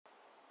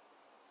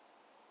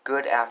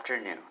Good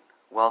afternoon.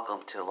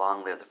 Welcome to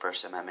Long Live the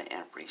First Amendment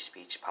and Free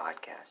Speech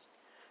podcast.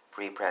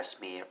 Free Press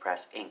Media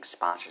Press Inc.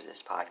 sponsors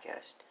this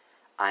podcast.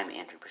 I'm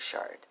Andrew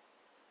Bouchard.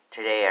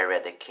 Today I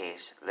read the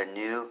case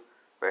Laneau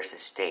v.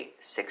 State,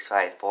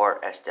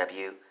 654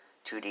 SW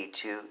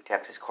 2D2,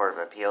 Texas Court of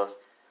Appeals,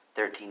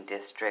 13th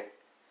District,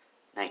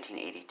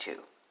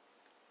 1982.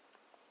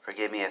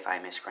 Forgive me if I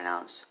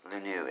mispronounce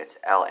Laneau, it's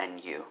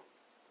L-N-U.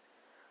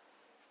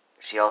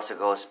 She also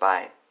goes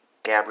by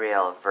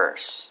Gabrielle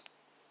Verse.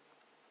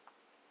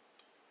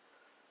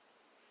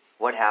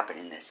 What happened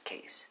in this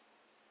case?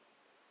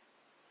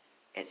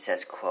 It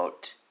says,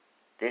 quote,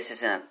 "This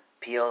is an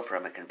appeal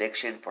from a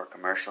conviction for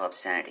commercial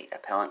obscenity.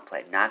 Appellant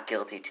pled not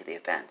guilty to the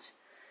offense,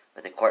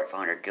 but the court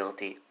found her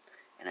guilty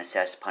and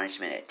assessed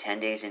punishment at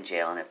 10 days in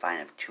jail and a fine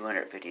of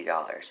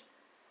 $250.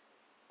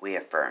 We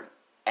affirm."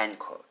 End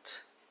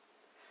quote.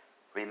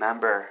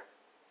 Remember,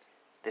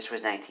 this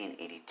was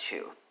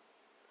 1982,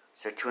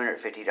 so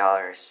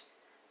 $250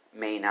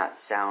 may not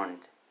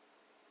sound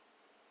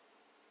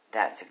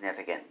that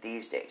significant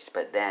these days,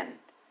 but then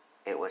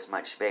it was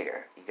much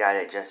bigger. You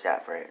gotta adjust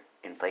that for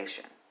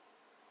inflation.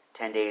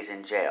 10 days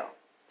in jail.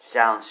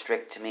 Sounds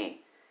strict to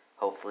me.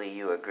 Hopefully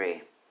you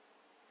agree.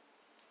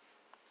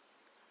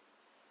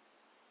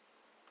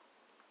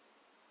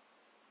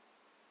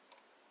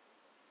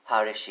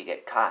 How does she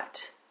get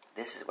caught?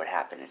 This is what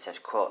happened. It says,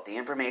 quote, "The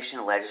information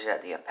alleges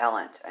that the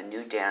appellant, a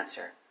nude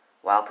dancer,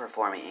 while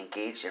performing,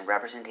 engaged in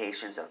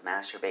representations of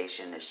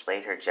masturbation and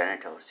displayed her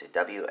genitals to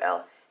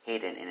W.L.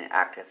 Hayden in an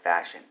active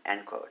fashion."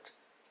 End quote.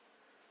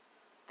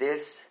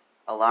 This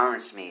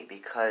alarms me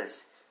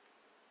because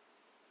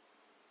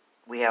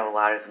we have a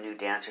lot of new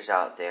dancers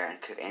out there,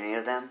 and could any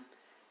of them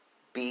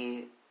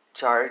be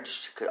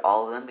charged? Could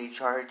all of them be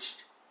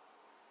charged?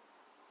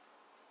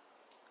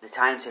 The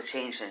times have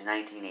changed in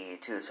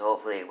 1982, so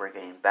hopefully we're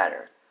getting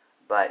better.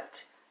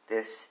 But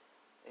this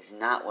is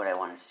not what I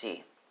want to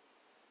see.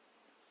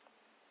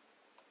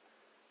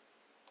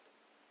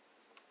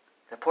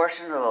 The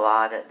portion of the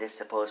law that this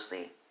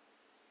supposedly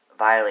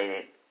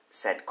violated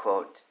said,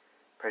 quote,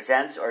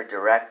 "presents or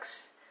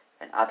directs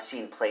an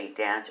obscene play,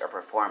 dance, or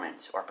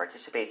performance, or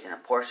participates in a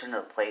portion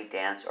of the play,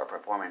 dance, or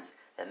performance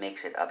that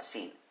makes it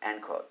obscene."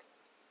 End quote.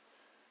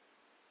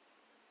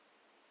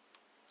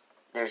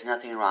 There's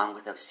nothing wrong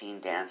with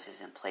obscene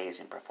dances and plays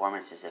and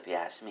performances, if you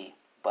ask me.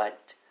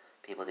 But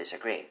people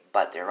disagree.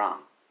 But they're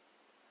wrong,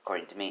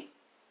 according to me.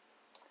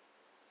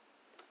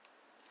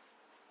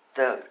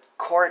 The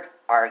court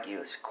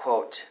argues,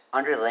 quote,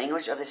 "Under the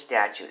language of the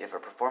statute, if a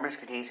performance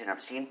contains an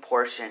obscene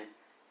portion,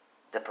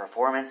 the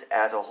performance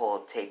as a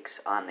whole takes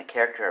on the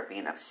character of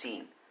being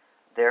obscene.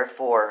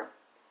 Therefore,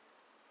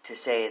 to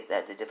say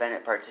that the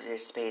defendant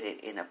participated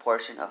in a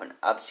portion of an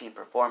obscene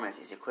performance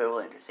is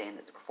equivalent to saying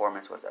that the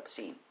performance was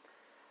obscene.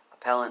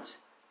 Appellant's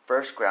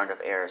first ground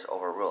of error is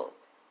overruled."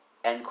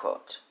 End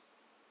quote.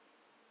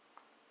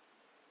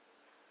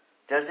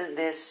 Doesn't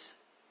this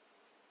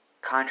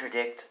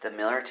contradict the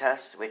Miller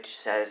test, which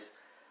says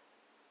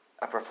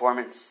a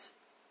performance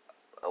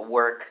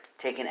work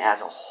taken as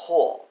a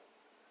whole?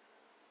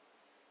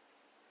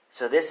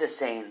 So this is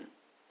saying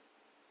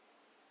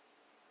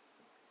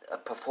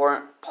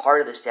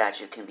part of the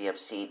statute can be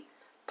obscene,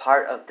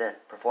 part of the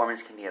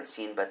performance can be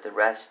obscene, but the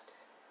rest,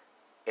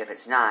 if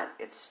it's not,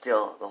 it's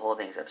still, the whole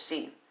thing's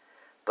obscene.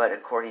 But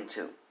according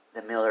to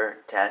the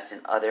Miller test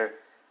and other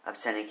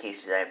obscenity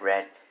cases I've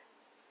read,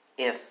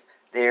 if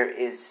there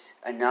is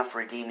enough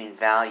redeeming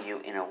value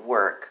in a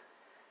work,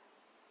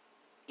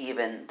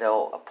 even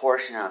though a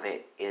portion of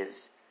it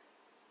is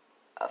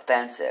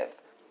offensive,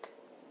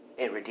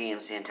 it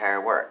redeems the entire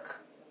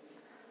work.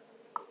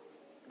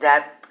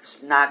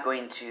 That's not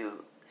going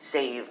to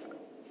save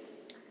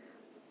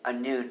a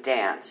new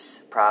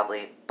dance,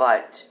 probably,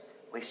 but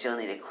we still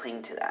need to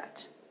cling to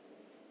that.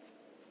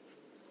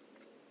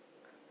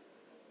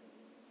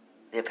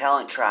 The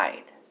appellant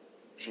tried.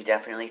 She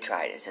definitely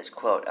tried. It says,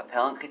 quote,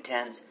 "Appellant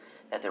contends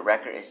that the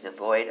record is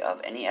devoid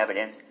of any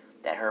evidence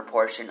that her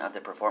portion of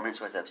the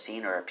performance was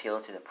obscene or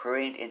appealed to the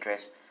prurient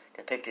interest,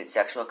 depicted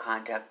sexual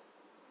conduct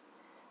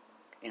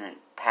in a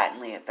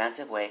patently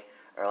offensive way,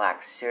 or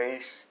lacked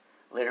serious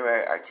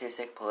literary,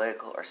 artistic,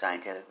 political, or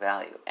scientific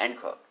value." End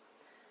quote.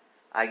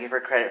 I give her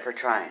credit for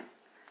trying.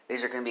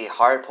 These are going to be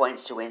hard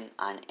points to win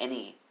on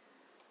any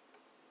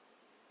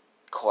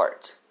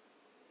court.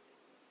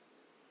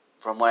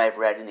 From what I've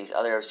read in these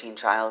other obscene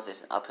trials,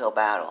 it's an uphill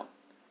battle.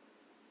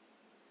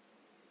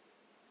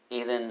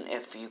 Even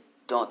if you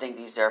don't think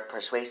these are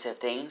persuasive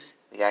things,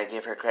 we got to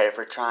give her credit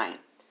for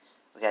trying.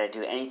 We got to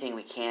do anything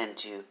we can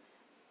to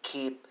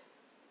keep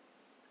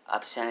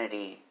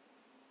obscenity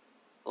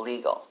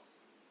legal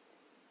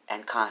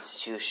and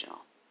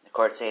constitutional. The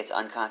courts say it's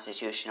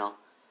unconstitutional,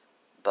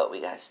 but we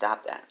got to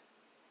stop that.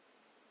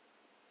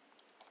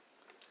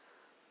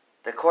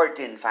 The court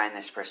didn't find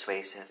this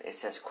persuasive. It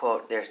says,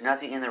 quote, "There's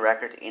nothing in the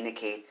record to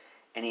indicate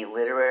any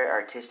literary,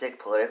 artistic,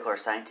 political, or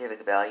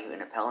scientific value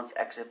in appellant's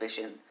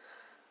exhibition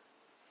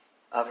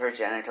of her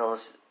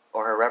genitals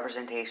or her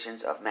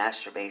representations of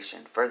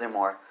masturbation.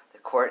 Furthermore, The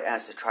court,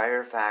 as the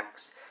trier of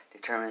facts,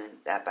 determined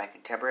that by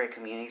contemporary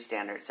community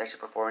standards, such a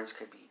performance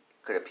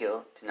could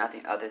appeal to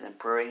nothing other than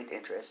prurient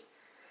interest,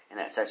 and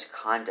that such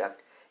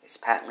conduct is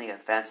patently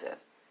offensive.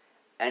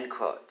 End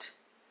quote.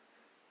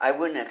 I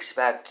wouldn't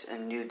expect a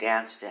new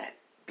dance to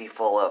be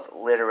full of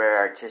literary,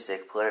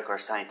 artistic, political, or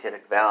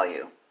scientific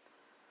value.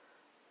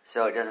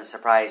 So it doesn't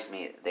surprise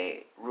me that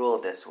they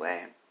ruled this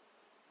way.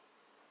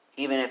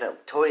 Even if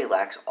it totally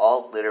lacks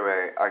all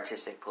literary,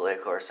 artistic,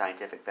 political, or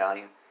scientific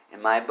value,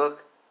 in my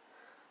book,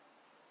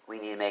 we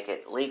need to make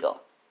it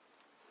legal.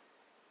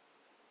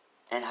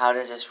 And how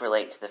does this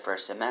relate to the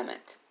First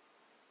Amendment?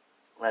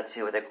 Let's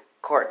see what the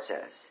court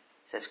says.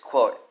 It says,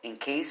 quote, In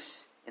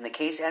the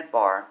case at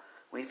bar,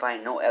 we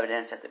find no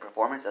evidence that the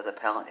performance of the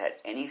appellant had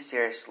any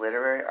serious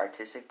literary,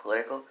 artistic,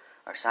 political,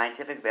 or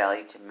scientific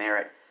value to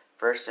merit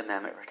First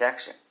Amendment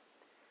protection.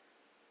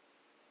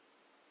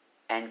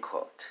 End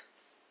quote.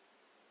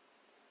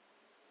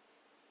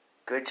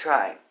 Good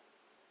try.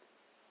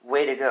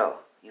 Way to go.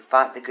 You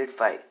fought the good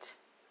fight.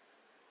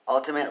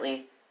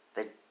 Ultimately,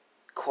 the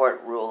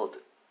court ruled,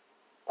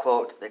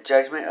 quote, the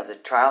judgment of the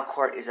trial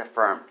court is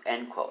affirmed,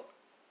 end quote.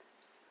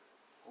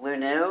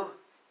 Lunu,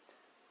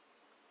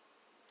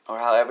 or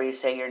however you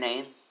say your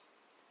name,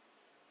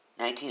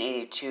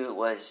 1982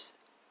 was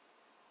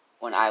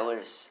when I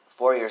was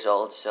 4 years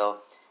old, so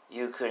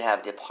you could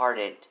have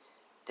departed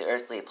the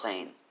earthly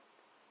plane.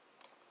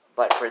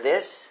 But for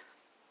this,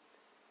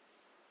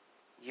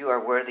 you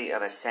are worthy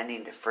of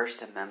ascending to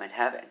First Amendment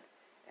heaven,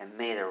 and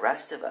may the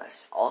rest of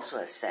us also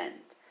ascend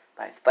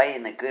by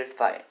fighting the good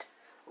fight,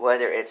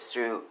 whether it's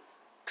through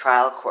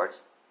trial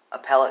courts,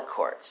 appellate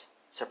courts,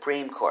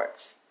 Supreme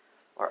Courts,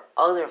 or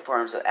other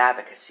forms of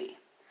advocacy.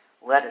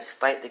 Let us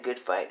fight the good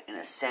fight and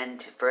ascend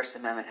to First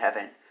Amendment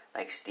heaven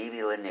like Stevie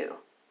Lanu.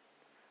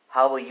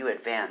 How will you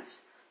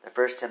advance the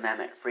First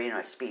Amendment, freedom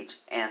of speech,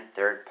 and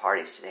third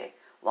parties today?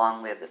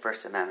 Long live the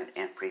First Amendment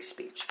and free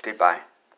speech. Goodbye.